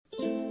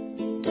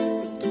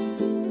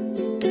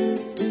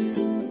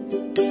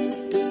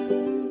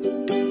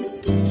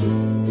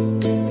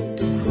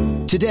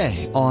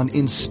today on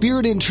In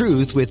Spirit and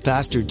Truth with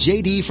Pastor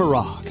J.D.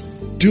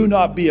 Farag. Do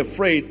not be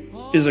afraid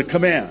is a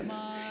command.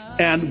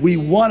 And we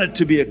want it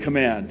to be a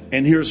command.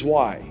 And here's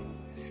why.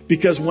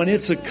 Because when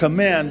it's a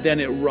command, then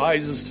it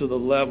rises to the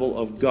level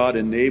of God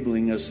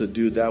enabling us to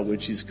do that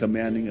which He's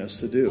commanding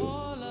us to do.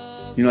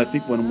 You know, I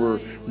think when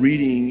we're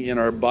reading in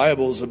our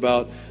Bibles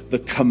about the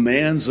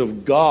commands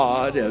of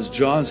God, as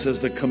John says,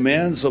 the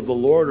commands of the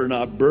Lord are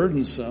not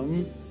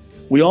burdensome.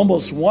 We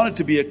almost want it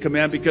to be a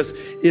command because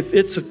if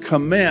it's a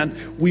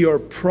command, we are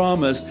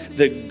promised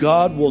that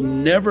God will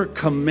never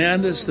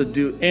command us to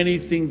do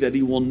anything that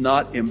He will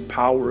not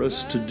empower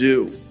us to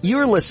do.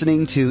 You're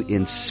listening to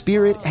In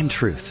Spirit and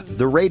Truth,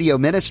 the radio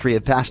ministry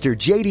of Pastor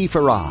J.D.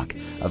 Farag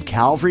of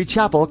Calvary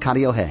Chapel,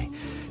 Kaneohe.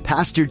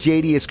 Pastor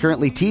J.D. is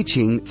currently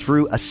teaching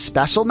through a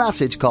special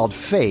message called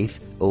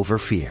Faith Over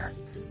Fear.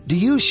 Do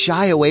you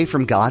shy away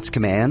from God's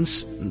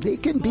commands? They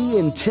can be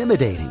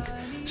intimidating.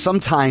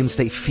 Sometimes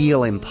they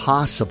feel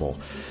impossible.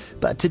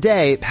 But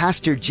today,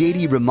 Pastor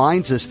J.D.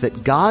 reminds us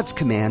that God's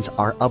commands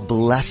are a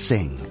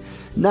blessing.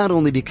 Not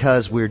only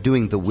because we're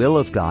doing the will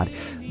of God,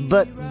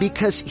 but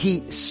because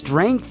He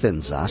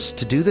strengthens us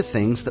to do the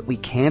things that we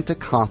can't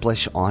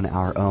accomplish on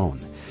our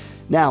own.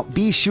 Now,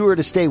 be sure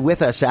to stay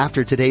with us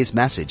after today's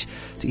message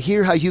to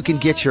hear how you can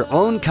get your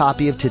own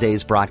copy of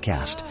today's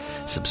broadcast.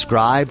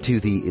 Subscribe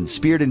to the In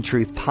Spirit and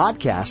Truth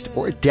podcast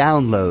or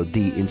download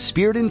the In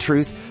Spirit and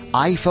Truth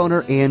iPhone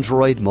or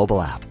Android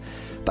mobile app.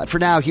 But for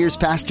now, here's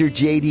Pastor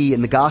J.D.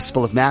 in the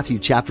Gospel of Matthew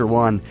chapter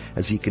 1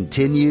 as he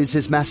continues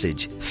his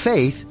message,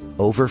 Faith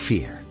Over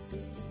Fear.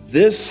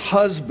 This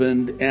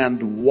husband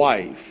and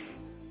wife,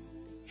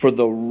 for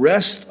the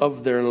rest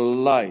of their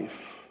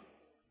life,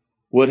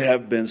 would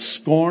have been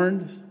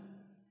scorned,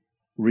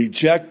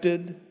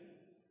 rejected,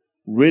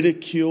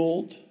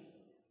 ridiculed.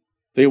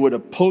 They would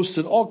have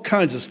posted all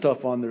kinds of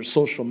stuff on their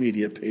social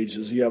media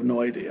pages. You have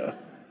no idea.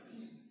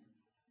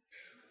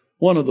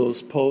 One of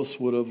those posts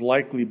would have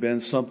likely been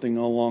something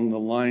along the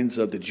lines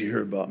of, did you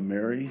hear about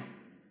Mary?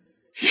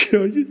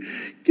 You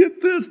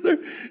get this?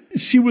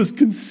 She was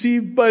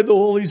conceived by the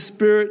Holy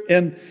Spirit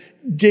and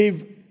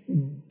gave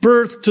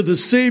birth to the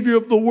Savior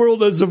of the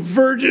world as a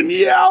virgin.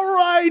 Yeah,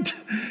 right.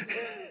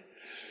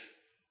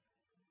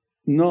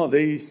 No,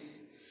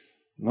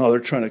 they're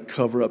trying to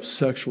cover up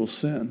sexual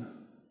sin.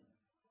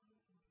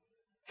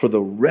 For the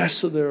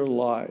rest of their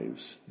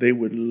lives, they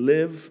would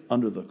live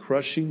under the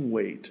crushing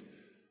weight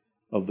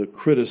of the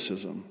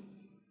criticism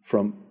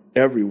from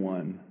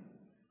everyone,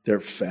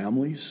 their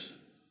families,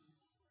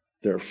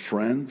 their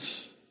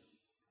friends.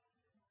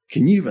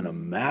 Can you even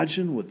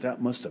imagine what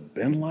that must have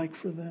been like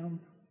for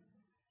them?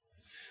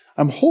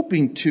 I'm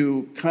hoping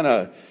to kind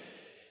of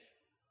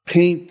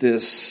paint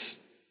this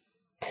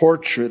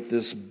portrait,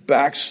 this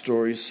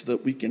backstory, so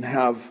that we can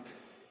have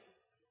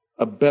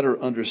a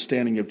better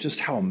understanding of just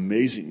how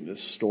amazing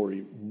this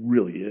story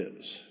really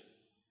is.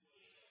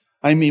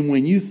 I mean,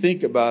 when you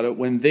think about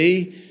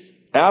it,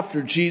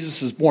 after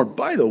Jesus is born,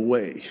 by the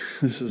way,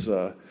 this is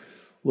a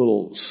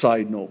little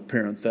side note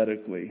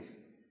parenthetically.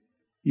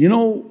 You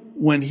know,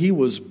 when He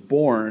was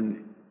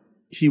born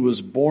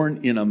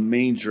in a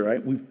manger,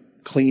 right? We've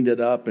cleaned it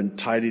up and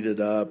tidied it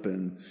up,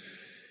 and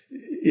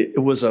it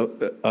was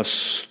a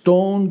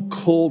stone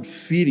cold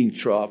feeding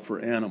trough for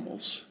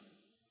animals.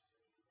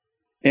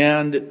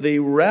 And they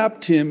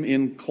wrapped Him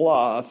in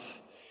cloth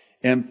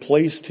and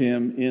placed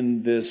Him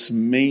in this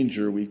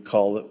manger, we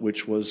call it,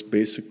 which was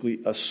basically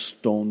a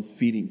stone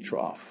feeding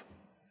trough.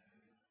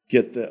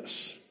 Get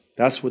this.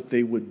 That's what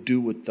they would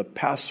do with the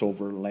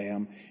Passover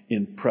lamb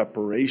in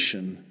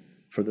preparation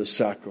for the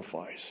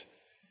sacrifice.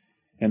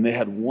 And they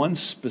had one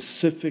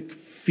specific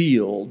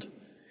field,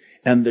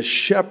 and the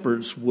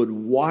shepherds would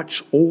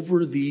watch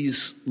over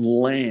these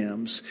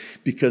lambs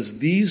because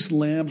these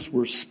lambs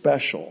were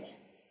special.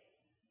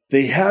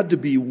 They had to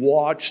be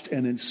watched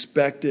and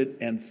inspected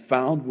and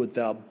found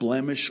without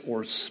blemish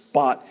or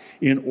spot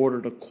in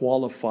order to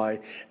qualify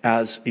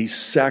as a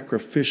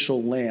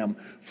sacrificial lamb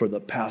for the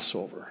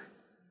Passover.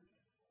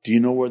 Do you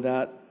know where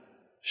that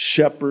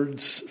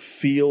shepherd's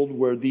field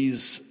where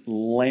these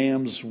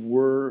lambs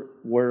were,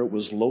 where it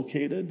was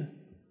located?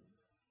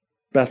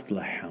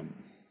 Bethlehem.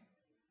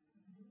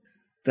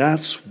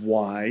 That's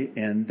why,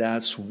 and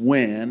that's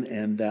when,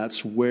 and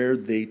that's where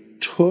they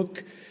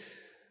took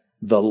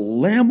the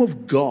Lamb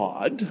of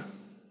God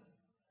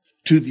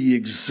to the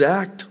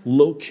exact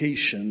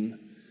location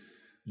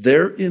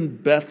there in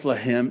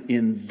Bethlehem,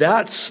 in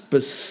that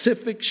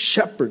specific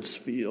shepherd's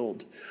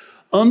field,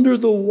 under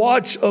the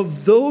watch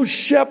of those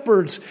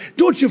shepherds.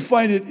 Don't you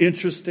find it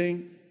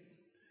interesting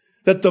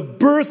that the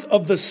birth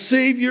of the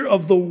Savior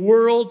of the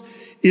world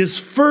is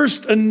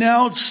first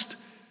announced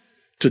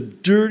to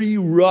dirty,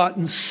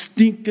 rotten,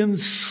 stinking,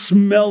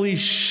 smelly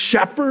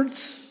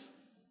shepherds?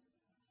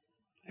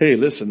 Hey,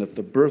 listen, if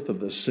the birth of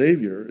the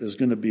Savior is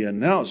going to be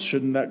announced,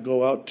 shouldn't that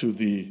go out to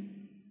the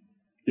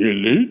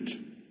elite?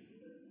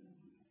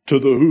 To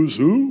the who's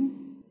who?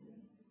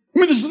 I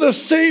mean, this is the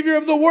Savior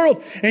of the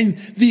world. And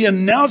the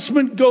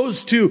announcement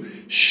goes to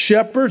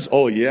shepherds.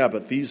 Oh, yeah,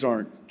 but these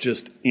aren't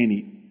just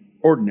any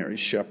ordinary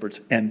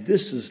shepherds. And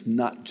this is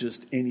not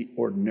just any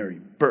ordinary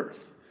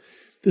birth.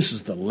 This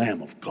is the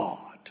Lamb of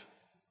God.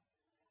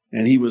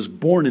 And he was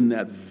born in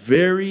that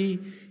very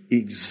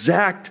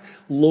exact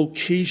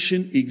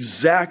location,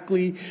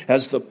 exactly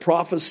as the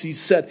prophecy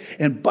said.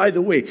 And by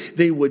the way,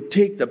 they would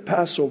take the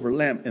Passover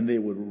lamb and they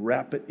would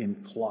wrap it in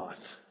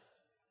cloth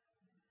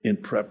in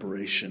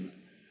preparation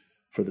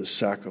for the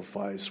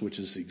sacrifice, which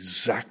is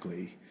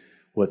exactly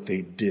what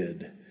they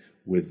did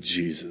with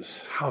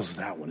Jesus. How's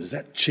that one? Is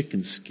that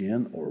chicken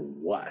skin or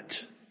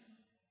what?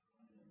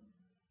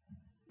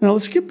 Now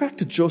let's get back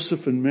to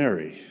Joseph and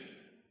Mary.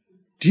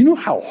 Do you know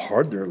how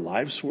hard their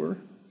lives were?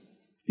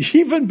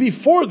 Even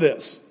before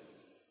this.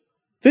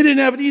 They didn't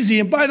have it easy.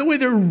 And by the way,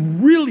 they're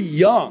really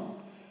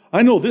young.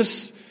 I know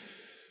this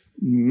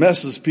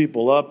messes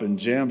people up and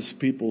jams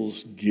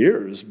people's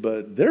gears,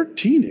 but they're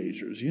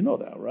teenagers. You know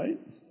that, right?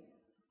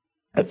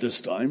 At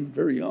this time,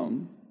 very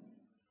young.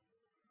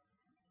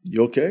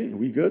 You okay? Are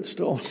we good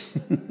still?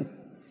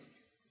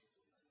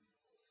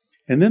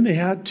 And then they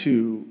had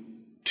to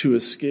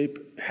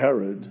escape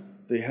Herod.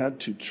 They had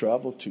to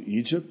travel to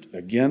Egypt,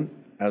 again,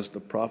 as the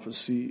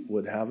prophecy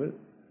would have it.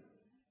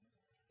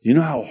 You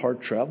know how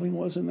hard traveling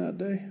was in that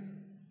day?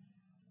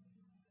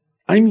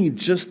 I mean,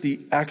 just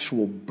the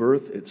actual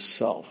birth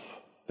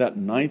itself, that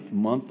 9th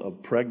month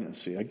of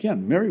pregnancy.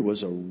 Again, Mary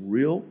was a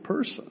real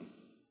person.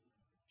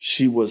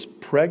 She was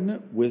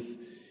pregnant with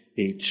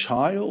a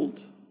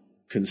child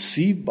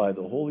conceived by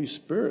the Holy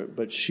Spirit,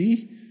 but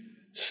she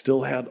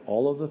still had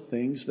all of the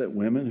things that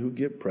women who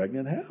get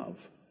pregnant have.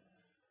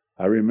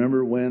 I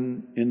remember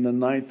when in the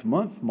 9th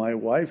month, my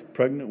wife,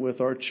 pregnant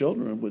with our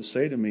children, would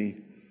say to me,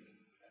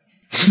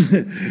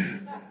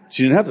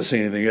 she didn't have to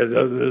say anything.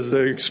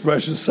 The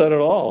expression said it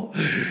all.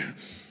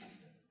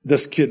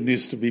 This kid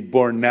needs to be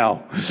born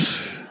now.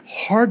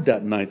 Hard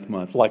that 9th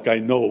month, like I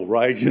know,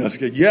 right? You know,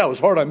 yeah, it was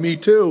hard on me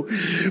too.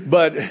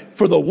 But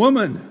for the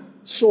woman,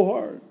 so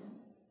hard.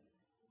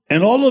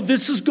 And all of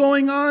this is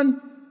going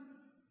on.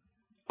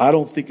 I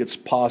don't think it's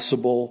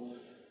possible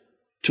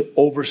to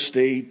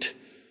overstate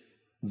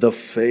the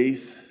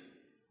faith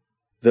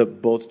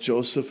that both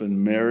Joseph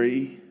and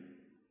Mary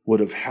would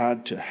have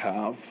had to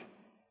have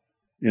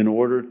in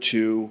order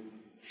to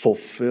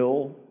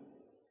fulfill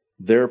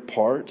their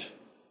part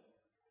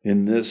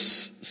in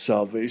this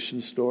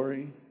salvation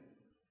story.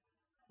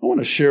 I want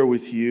to share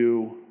with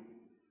you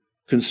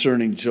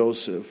concerning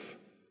Joseph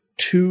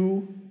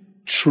 2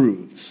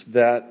 truths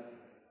that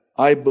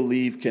I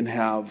believe can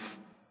have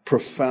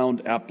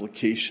profound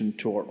application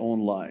to our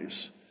own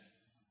lives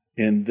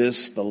in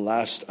this, the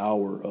last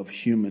hour of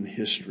human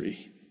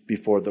history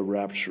before the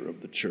rapture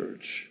of the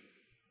church.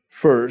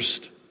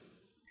 First,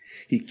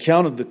 he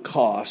counted the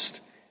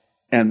cost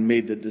and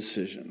made the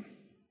decision.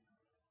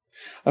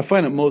 I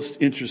find it most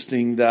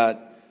interesting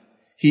that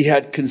he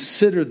had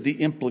considered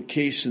the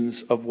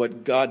implications of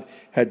what God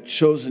had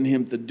chosen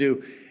him to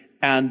do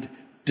and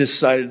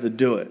decided to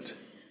do it.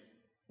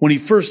 When he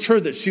first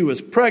heard that she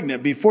was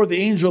pregnant, before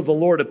the angel of the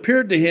Lord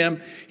appeared to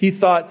him, he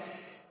thought,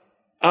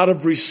 out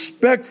of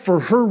respect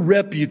for her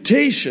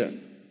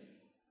reputation,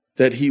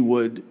 that he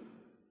would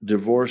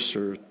divorce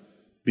her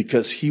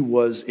because he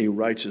was a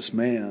righteous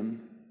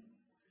man.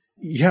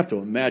 You have to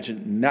imagine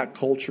in that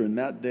culture, in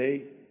that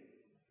day,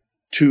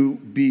 to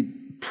be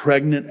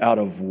pregnant out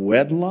of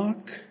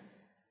wedlock,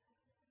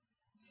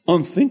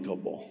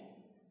 unthinkable.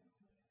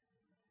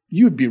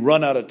 You would be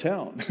run out of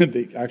town.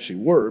 They actually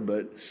were,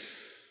 but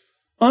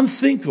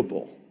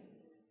unthinkable.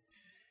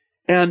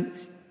 And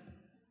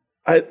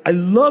I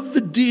love the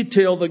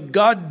detail that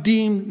God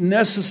deemed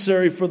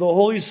necessary for the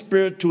Holy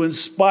Spirit to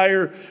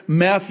inspire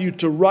Matthew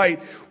to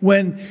write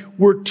when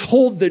we're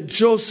told that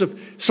Joseph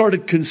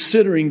started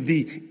considering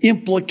the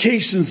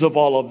implications of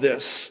all of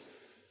this.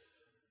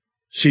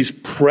 She's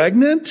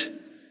pregnant?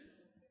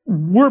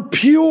 We're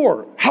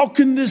pure. How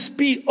can this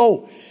be?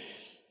 Oh,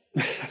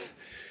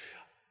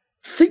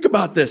 think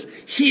about this.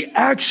 He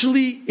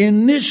actually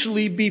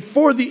initially,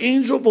 before the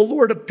angel of the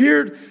Lord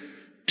appeared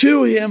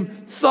to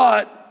him,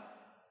 thought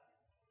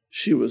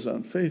she was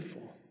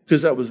unfaithful,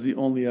 because that was the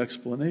only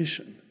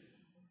explanation.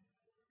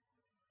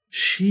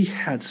 She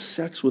had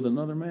sex with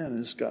another man and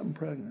has gotten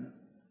pregnant.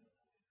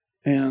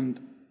 And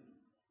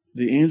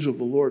the angel of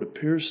the Lord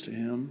appears to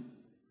him,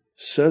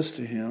 says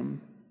to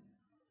him,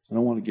 I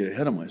don't want to get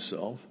ahead of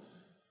myself,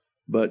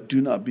 but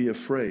do not be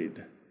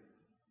afraid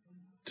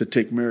to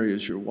take Mary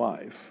as your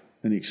wife.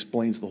 And he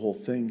explains the whole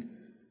thing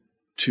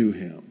to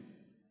him.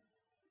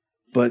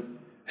 But,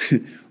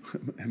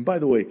 and by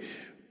the way,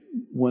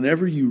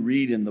 whenever you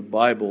read in the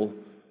Bible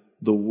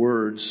the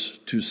words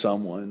to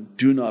someone,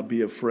 do not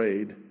be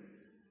afraid,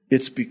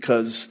 it's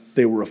because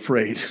they were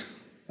afraid.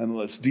 And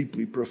that's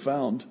deeply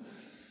profound.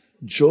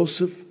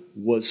 Joseph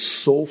was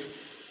so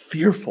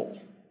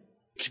fearful.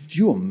 Could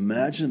you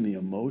imagine the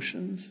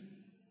emotions?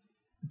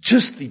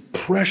 Just the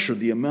pressure,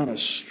 the amount of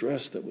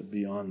stress that would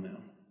be on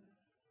them.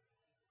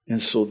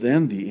 And so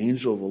then the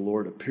angel of the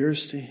Lord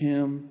appears to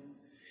him.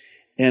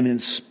 And in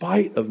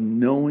spite of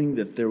knowing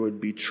that there would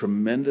be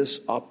tremendous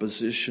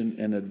opposition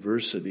and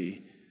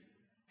adversity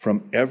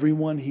from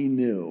everyone he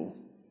knew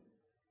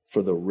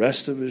for the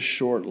rest of his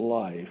short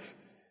life,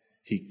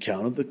 he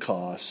counted the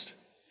cost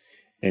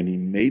and he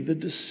made the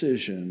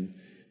decision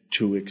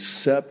to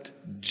accept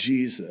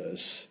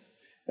Jesus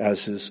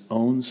as his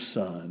own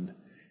son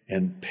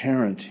and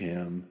parent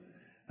him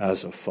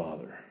as a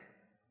father.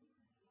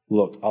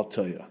 Look, I'll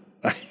tell you,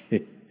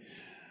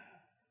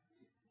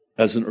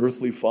 as an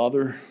earthly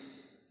father,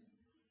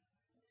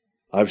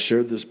 I've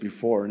shared this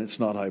before, and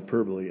it's not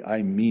hyperbole.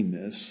 I mean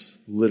this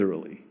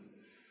literally.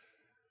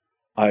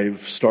 I've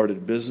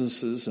started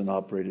businesses and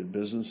operated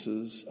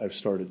businesses. I've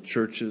started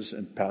churches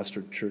and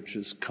pastored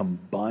churches.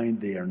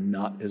 Combined, they are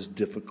not as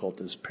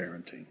difficult as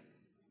parenting.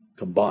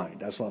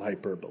 Combined, that's not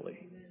hyperbole.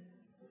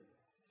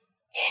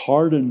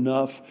 Hard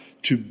enough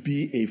to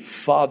be a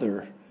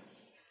father,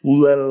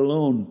 let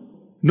alone,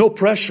 no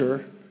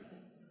pressure,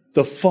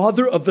 the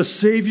father of the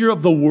Savior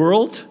of the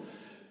world?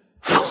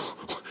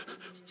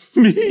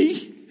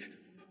 Me?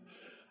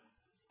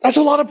 That's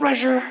a lot of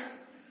pressure.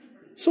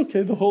 It's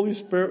okay. The Holy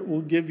Spirit will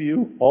give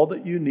you all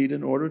that you need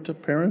in order to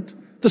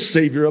parent the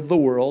Savior of the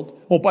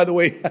world. Oh, by the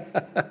way,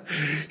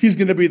 he's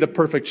going to be the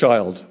perfect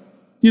child.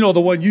 You know, the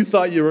one you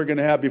thought you were going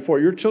to have before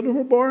your children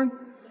were born?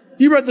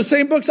 You read the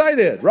same books I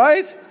did,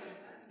 right?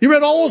 You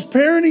read all those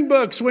parenting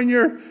books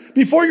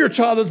before your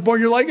child is born.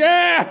 You're like,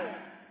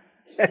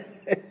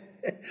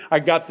 I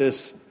got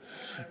this.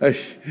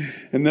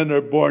 And then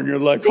they're born. You're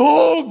like,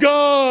 oh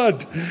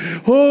God.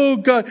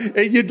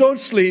 And you don't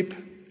sleep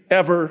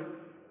ever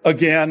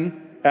again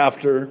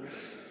after.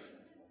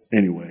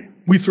 Anyway,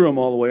 we threw them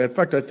all away. In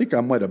fact, I think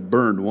I might have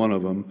burned one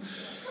of them.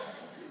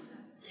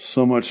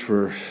 So much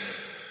for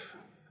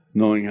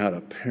knowing how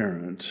to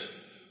parent.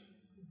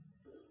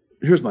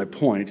 Here's my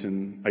point,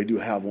 and I do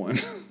have one.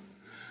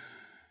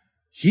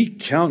 He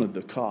counted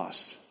the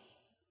cost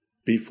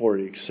before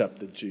he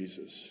accepted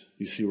Jesus.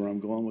 You see where I'm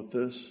going with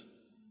this?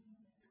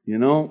 You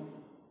know,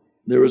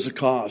 there is a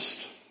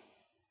cost,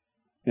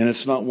 and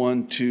it's not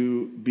one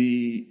to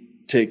be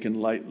taken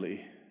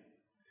lightly.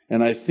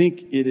 And I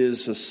think it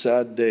is a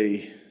sad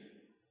day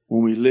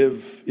when we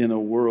live in a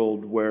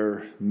world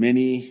where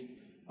many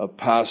a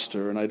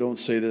pastor, and I don't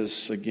say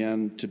this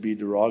again to be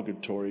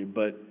derogatory,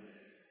 but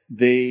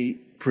they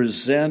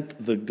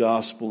present the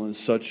gospel in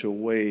such a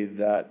way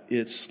that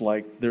it's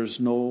like there's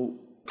no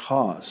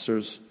cost,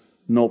 there's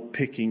no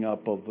picking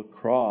up of the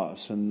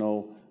cross and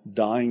no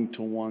dying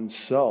to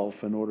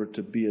oneself in order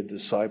to be a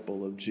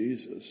disciple of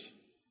Jesus.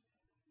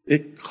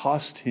 It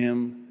cost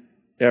him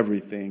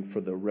everything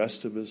for the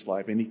rest of his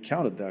life, and he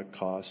counted that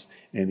cost,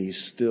 and he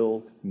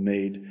still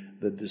made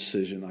the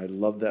decision. I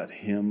love that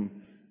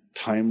hymn,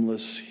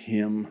 timeless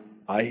hymn,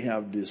 I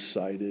have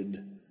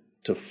decided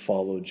to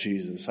follow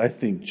Jesus. I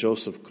think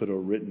Joseph could have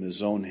written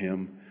his own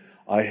hymn,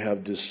 I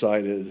have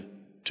decided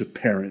to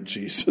parent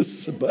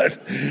Jesus,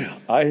 but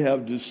I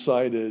have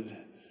decided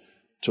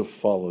to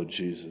follow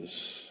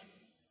Jesus.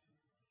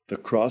 The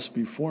cross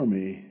before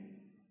me,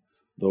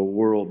 the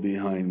world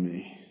behind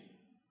me.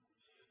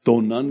 Though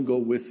none go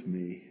with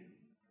me,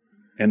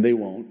 and they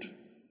won't,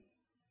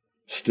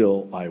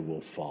 still I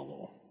will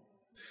follow.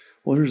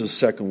 Well, here's a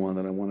second one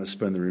that I want to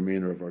spend the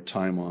remainder of our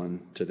time on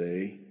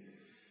today.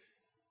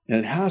 And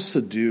it has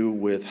to do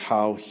with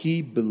how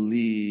he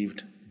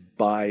believed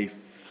by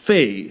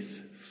faith,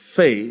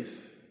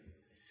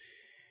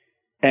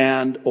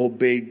 and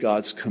obeyed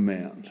God's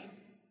command.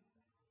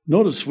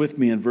 Notice with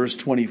me in verse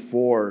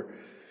 24,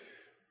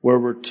 where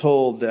we're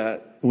told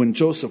that when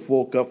Joseph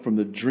woke up from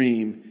the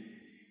dream,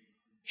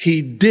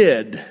 he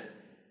did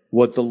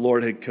what the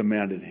Lord had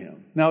commanded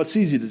him. Now, it's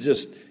easy to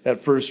just at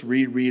first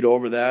read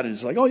over that, and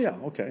it's like, oh yeah,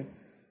 okay.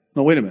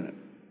 No, wait a minute.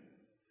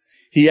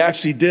 He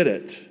actually did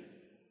it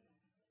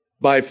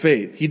by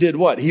faith. He did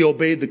what? He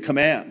obeyed the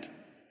command.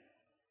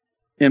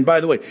 And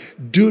by the way,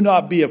 do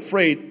not be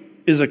afraid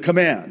is a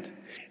command.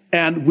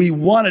 And we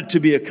want it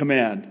to be a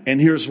command. And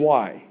here's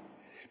why.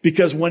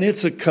 Because when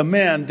it's a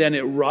command, then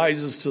it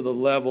rises to the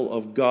level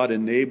of God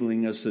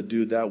enabling us to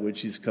do that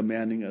which he's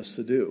commanding us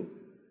to do.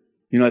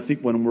 You know, I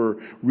think when we're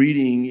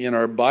reading in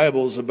our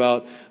Bibles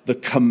about the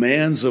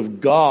commands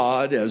of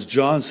God, as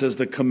John says,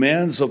 the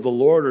commands of the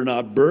Lord are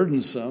not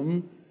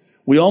burdensome.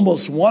 We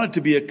almost want it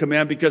to be a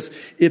command because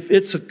if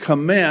it's a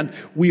command,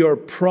 we are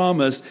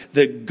promised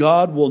that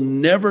God will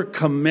never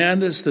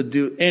command us to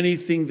do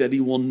anything that he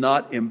will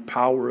not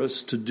empower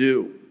us to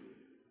do.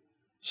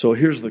 So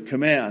here's the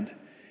command.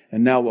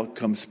 And now what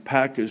comes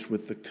packaged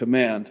with the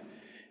command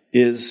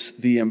is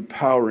the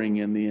empowering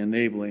and the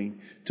enabling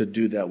to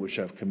do that which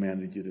I've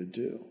commanded you to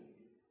do.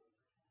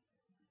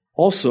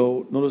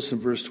 Also, notice in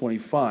verse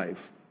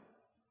 25,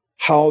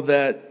 how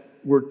that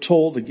we're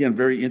told, again,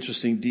 very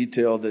interesting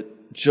detail,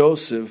 that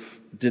Joseph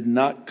did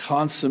not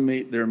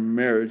consummate their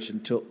marriage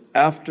until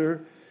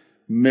after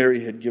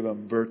Mary had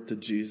given birth to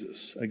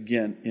Jesus,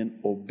 again, in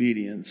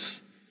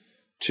obedience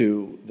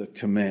to the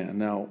command.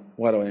 Now,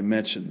 why do I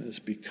mention this?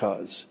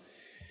 Because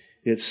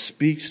it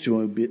speaks to,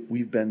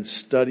 we've been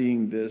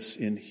studying this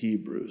in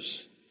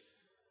Hebrews,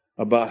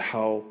 about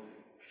how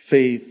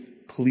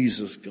faith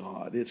pleases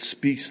God. It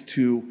speaks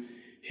to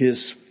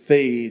his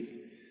faith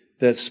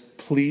that's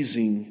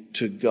pleasing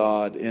to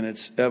God, and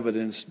it's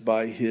evidenced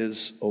by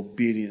his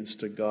obedience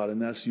to God,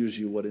 and that's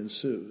usually what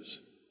ensues.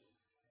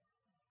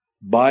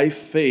 By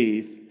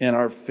faith, and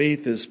our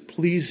faith is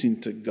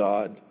pleasing to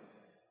God,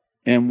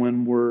 and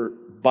when we're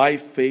by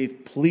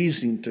faith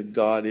pleasing to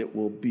God, it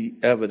will be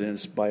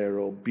evidenced by our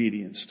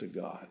obedience to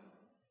God.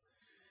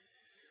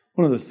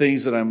 One of the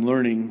things that I'm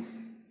learning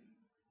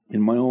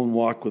in my own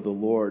walk with the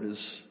Lord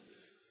is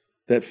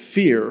that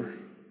fear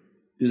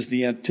is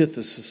the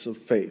antithesis of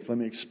faith. Let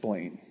me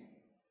explain.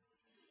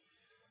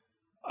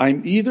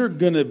 I'm either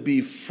going to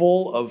be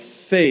full of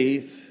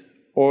faith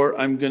or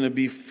I'm going to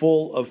be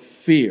full of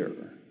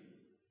fear.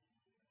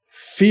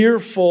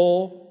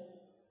 Fearful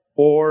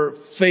or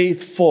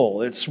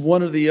faithful. It's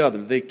one or the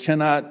other. They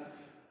cannot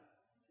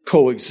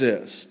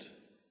coexist.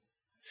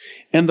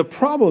 And the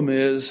problem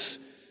is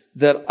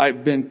that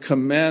I've been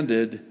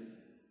commanded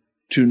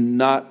to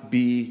not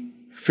be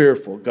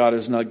fearful. God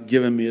has not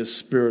given me a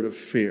spirit of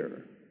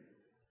fear.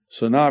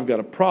 So now I've got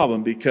a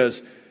problem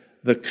because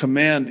the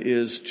command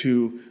is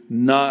to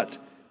not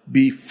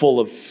be full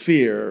of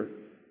fear,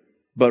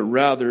 but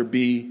rather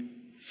be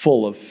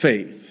full of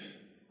faith.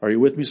 Are you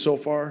with me so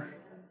far?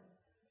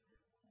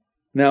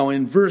 Now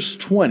in verse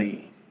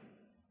 20,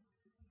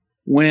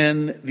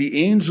 when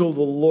the angel of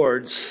the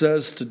Lord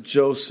says to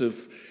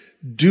Joseph,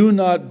 "Do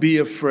not be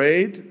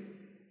afraid,"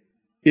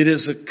 it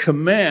is a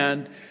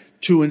command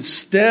to,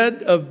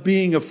 instead of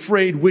being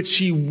afraid, which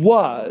he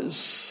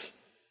was,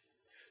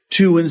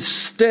 to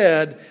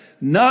instead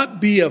not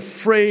be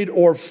afraid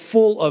or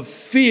full of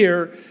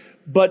fear,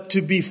 but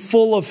to be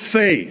full of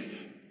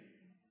faith.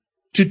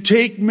 To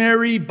take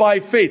Mary by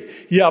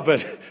faith. Yeah,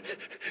 but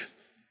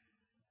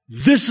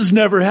this has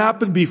never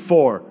happened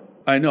before.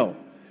 I know.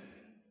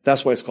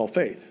 That's why it's called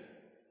faith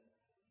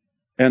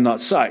and not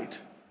sight.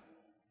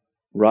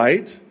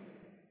 Right?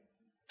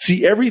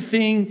 See,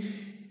 everything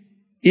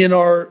in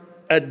our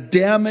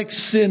Adamic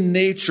sin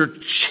nature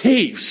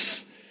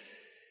chafes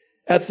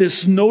at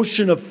this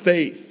notion of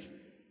faith.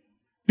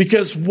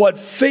 Because what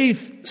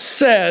faith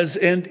says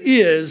and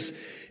is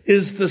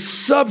the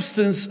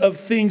substance of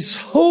things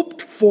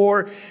hoped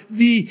for,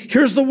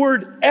 here's the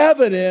word,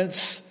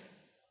 evidence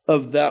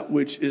of that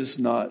which is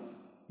not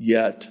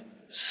yet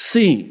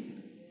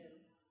seen.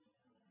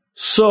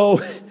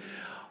 So,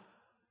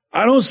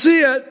 I don't see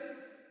it,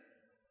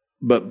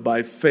 but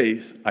by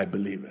faith, I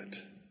believe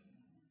it.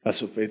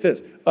 That's what faith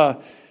is.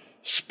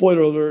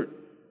 Spoiler alert,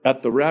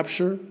 at the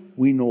rapture,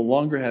 we no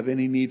longer have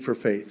any need for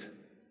faith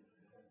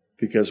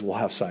because we'll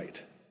have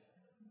sight.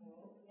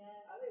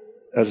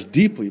 That's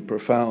deeply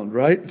profound,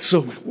 right?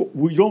 So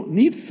we don't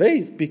need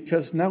faith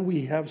because now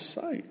we have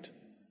sight.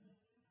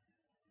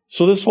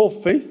 So this whole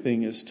faith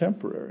thing is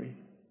temporary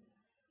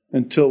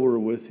until we're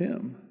with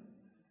him.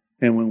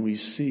 And when we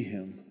see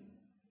him,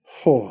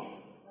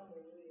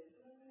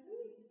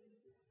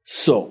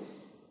 So,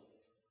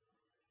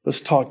 let's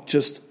talk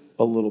just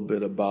a little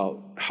bit about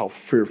how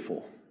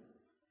fearful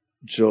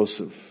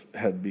Joseph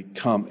had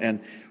become. And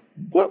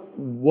what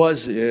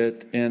was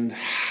it and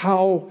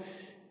how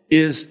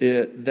is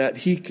it that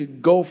he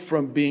could go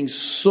from being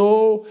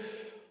so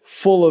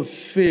full of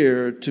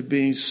fear to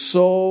being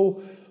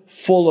so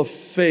full of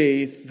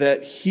faith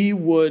that he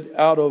would,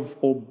 out of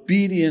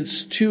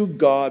obedience to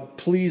God,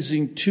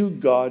 pleasing to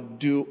God,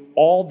 do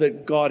all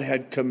that God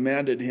had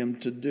commanded him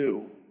to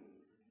do?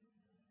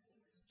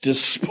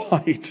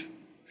 Despite,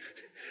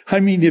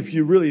 if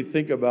you really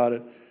think about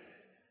it,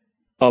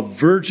 a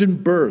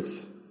virgin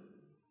birth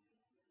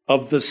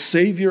of the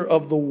Savior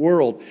of the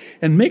world.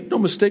 And make no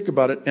mistake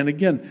about it, and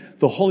again,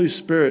 the Holy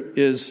Spirit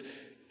is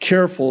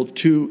careful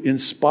to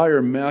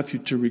inspire Matthew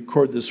to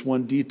record this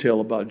one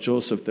detail about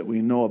Joseph that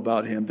we know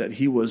about him, that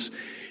he was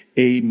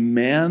a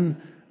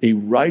man, a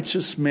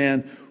righteous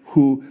man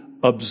who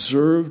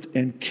observed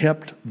and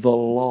kept the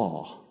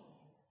law.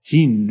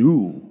 He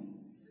knew.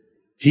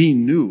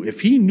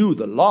 If he knew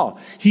the law,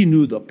 he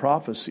knew the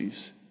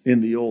prophecies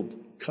in the Old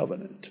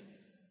Covenant.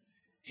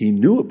 He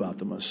knew about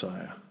the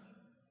Messiah.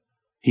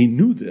 He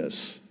knew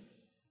this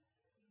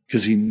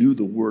because he knew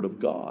the Word of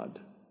God,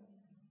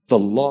 the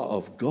law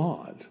of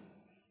God.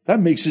 That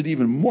makes it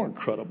even more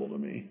incredible to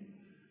me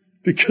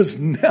because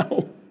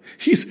now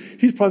he's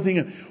probably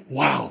thinking,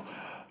 wow,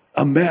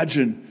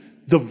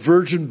 imagine the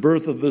virgin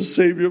birth of the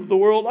Savior of the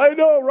world. I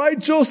know, right,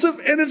 Joseph?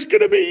 And it's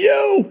going to be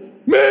you,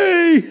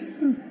 me.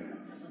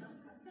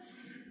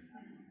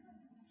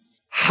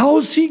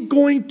 How's he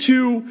going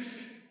to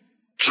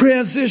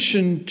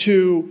transition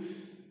to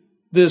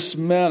this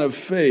man of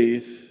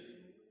faith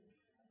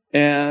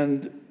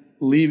and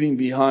leaving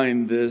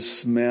behind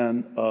this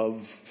man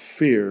of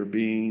fear,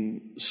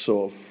 being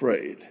so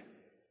afraid?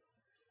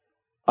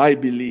 I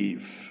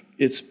believe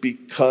it's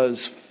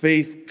because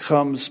faith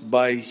comes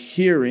by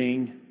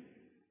hearing,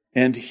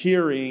 and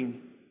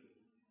hearing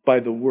by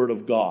the Word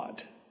of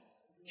God.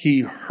 He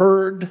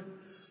heard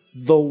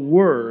the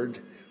Word,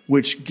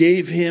 which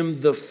gave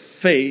him the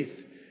faith,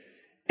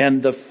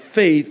 and the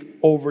faith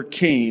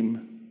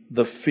overcame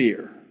the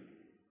fear.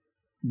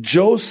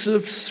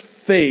 Joseph's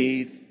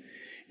faith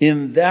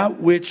in that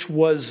which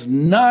was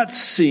not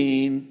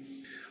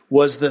seen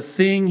was the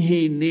thing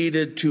he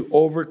needed to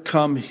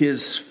overcome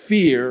his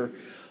fear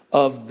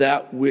of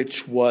that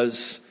which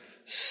was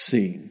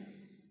seen.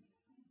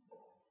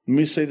 Let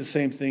me say the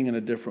same thing in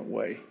a different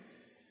way.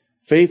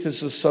 Faith is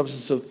the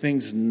substance of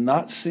things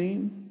not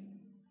seen,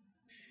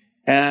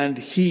 and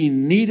he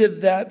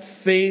needed that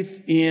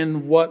faith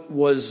in what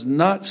was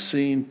not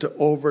seen to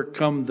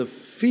overcome the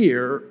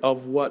fear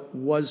of what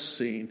was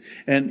seen.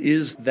 And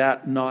is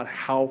that not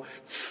how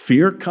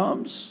fear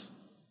comes?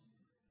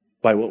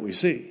 By what we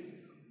see.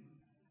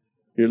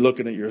 You're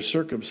looking at your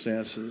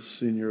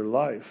circumstances in your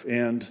life,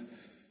 and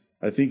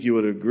I think you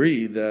would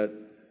agree that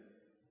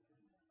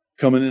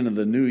coming into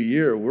the new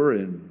year, we're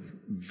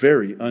in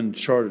very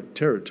uncharted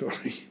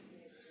territory.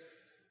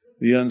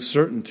 The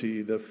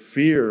uncertainty, the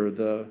fear,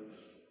 the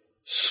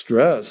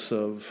stress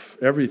of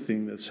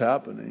everything that's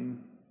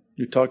happening.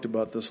 You talked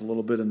about this a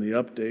little bit in the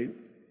update.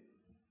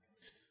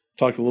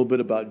 Talked a little bit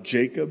about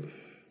Jacob,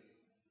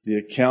 the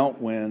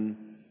account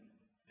when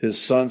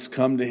his sons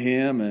come to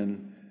him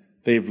and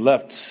they've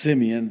left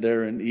Simeon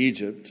there in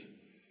Egypt,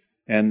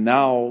 and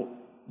now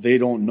they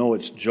don't know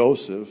it's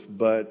Joseph,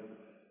 but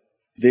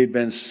they've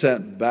been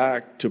sent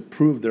back to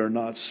prove they're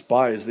not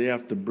spies. They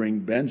have to bring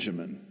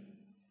Benjamin.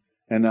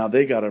 And now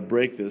they got to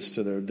break this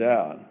to their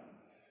dad.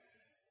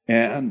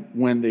 And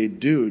when they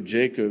do,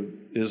 Jacob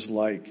is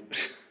like,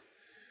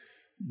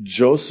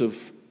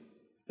 Joseph,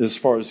 as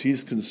far as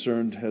he's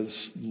concerned,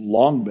 has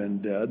long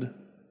been dead.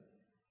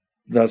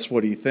 That's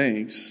what he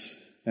thinks.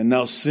 And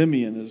now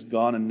Simeon is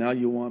gone, and now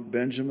you want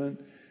Benjamin?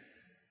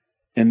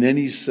 And then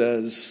he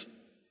says,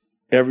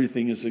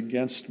 everything is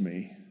against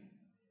me.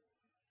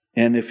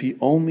 And if he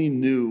only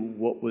knew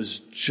what was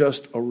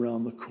just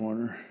around the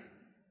corner.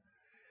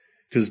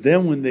 Because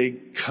then when they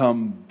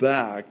come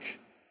back,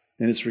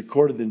 and it's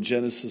recorded in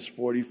Genesis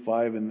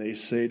 45, and they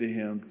say to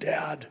him,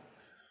 Dad,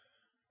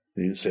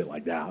 they didn't say it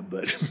like that,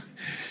 but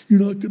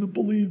you're not going to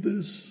believe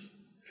this.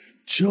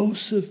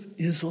 Joseph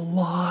is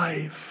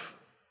alive.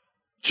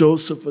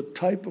 Joseph, a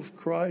type of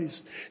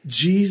Christ.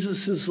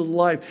 Jesus is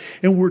alive.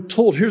 And we're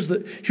told, here's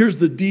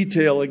the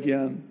detail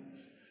again.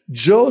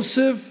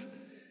 Joseph,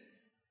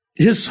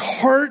 his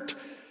heart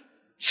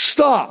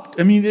stopped.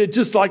 I mean, it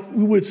just like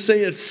we would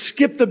say, it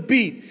skipped a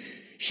beat.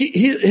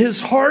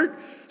 His heart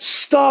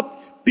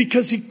stopped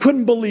because he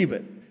couldn't believe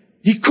it.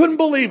 He couldn't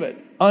believe it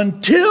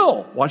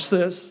until, watch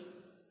this,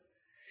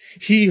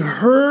 he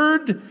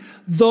heard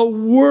the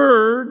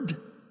word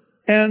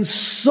and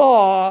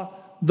saw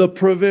the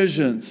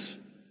provisions.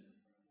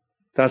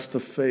 That's the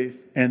faith.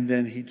 And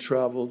then he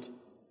traveled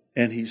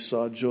and he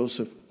saw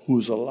Joseph,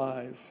 who's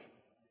alive.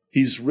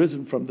 He's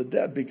risen from the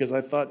dead, because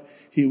I thought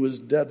he was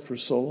dead for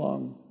so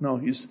long. No,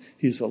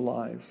 he's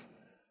alive.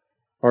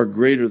 Our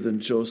greater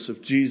than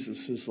Joseph,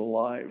 Jesus, is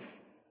alive.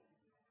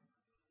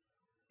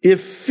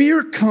 If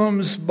fear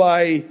comes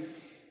by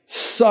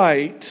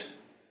sight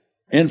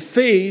and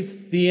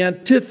faith, the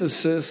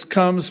antithesis,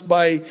 comes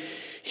by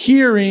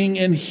hearing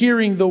and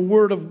hearing the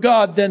word of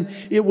God, then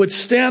it would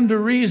stand to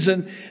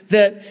reason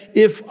that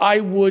if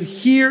I would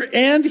hear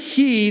and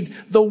heed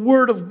the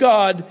word of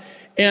God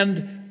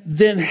and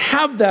then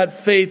have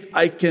that faith,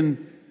 I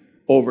can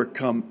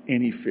overcome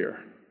any fear.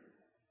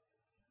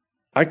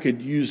 I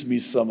could use me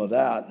some of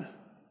that.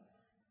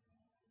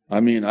 I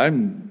mean,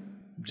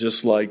 I'm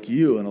just like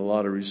you in a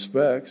lot of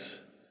respects.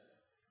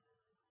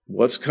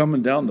 What's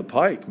coming down the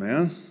pike,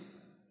 man?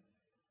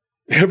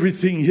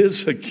 Everything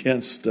is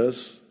against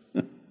us.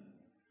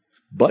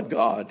 But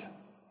God.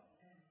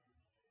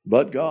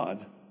 But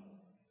God.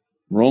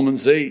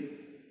 Romans 8.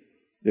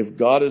 If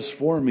God is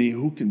for me,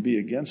 who can be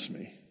against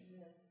me?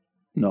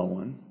 No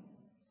one.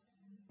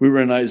 We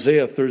were in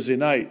Isaiah Thursday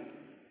night.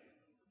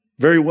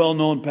 Very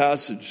well-known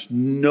passage.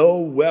 No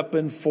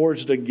weapon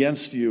forged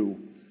against you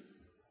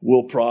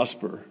will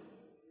prosper.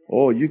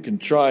 Oh, you can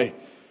try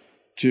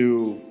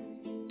to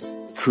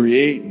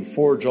create and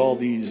forge all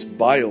these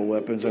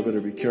bioweapons. I better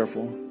be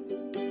careful.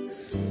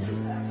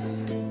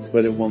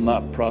 But it will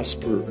not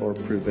prosper or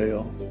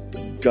prevail.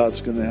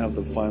 God's going to have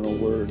the final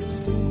word.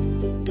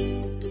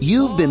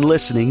 You've been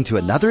listening to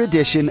another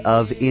edition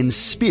of In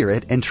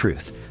Spirit and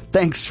Truth.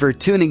 Thanks for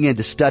tuning in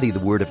to study the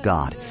Word of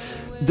God.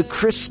 The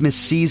Christmas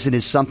season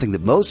is something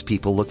that most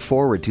people look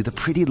forward to. The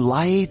pretty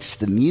lights,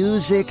 the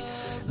music,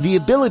 the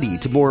ability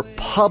to more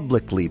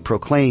publicly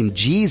proclaim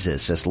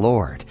Jesus as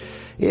Lord.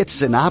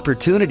 It's an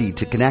opportunity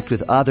to connect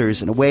with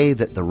others in a way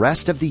that the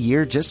rest of the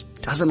year just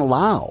doesn't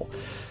allow.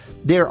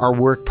 There are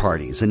work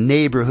parties and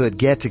neighborhood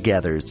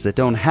get-togethers that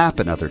don't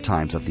happen other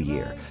times of the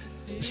year.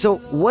 So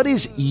what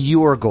is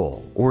your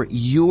goal or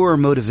your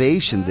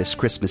motivation this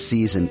Christmas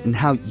season in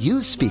how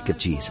you speak of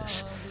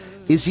Jesus?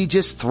 Is he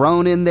just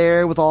thrown in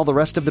there with all the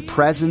rest of the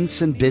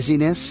presents and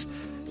busyness?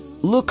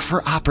 Look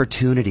for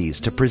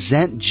opportunities to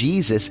present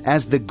Jesus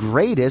as the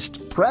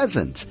greatest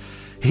present.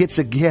 It's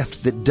a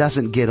gift that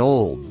doesn't get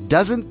old,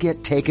 doesn't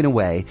get taken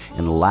away,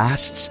 and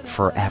lasts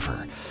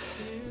forever.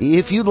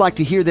 If you'd like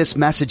to hear this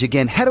message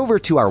again, head over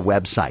to our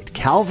website,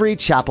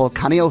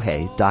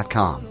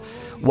 CalvaryChapelKaneohe.com.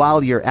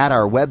 While you're at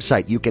our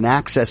website, you can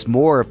access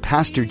more of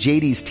Pastor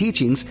JD's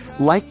teachings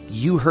like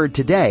you heard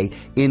today,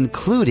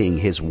 including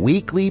his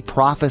weekly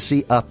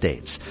prophecy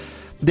updates.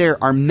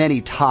 There are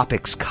many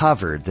topics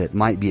covered that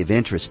might be of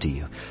interest to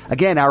you.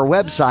 Again, our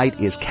website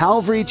is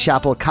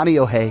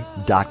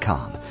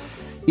calvarychapelkaneohe.com.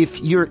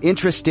 If you're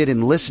interested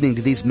in listening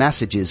to these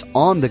messages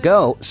on the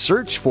go,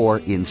 search for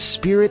In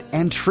Spirit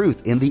and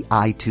Truth in the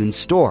iTunes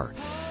Store.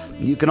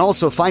 You can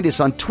also find us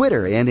on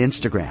Twitter and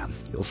Instagram.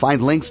 You'll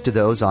find links to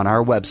those on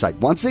our website.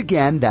 Once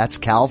again, that's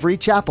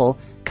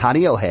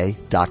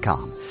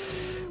calvarychapelkaneohe.com.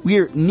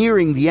 We're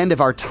nearing the end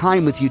of our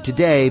time with you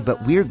today,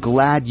 but we're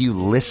glad you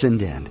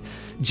listened in.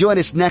 Join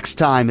us next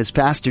time as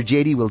Pastor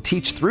JD will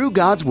teach through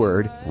God's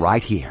Word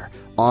right here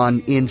on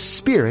In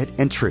Spirit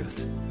and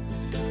Truth.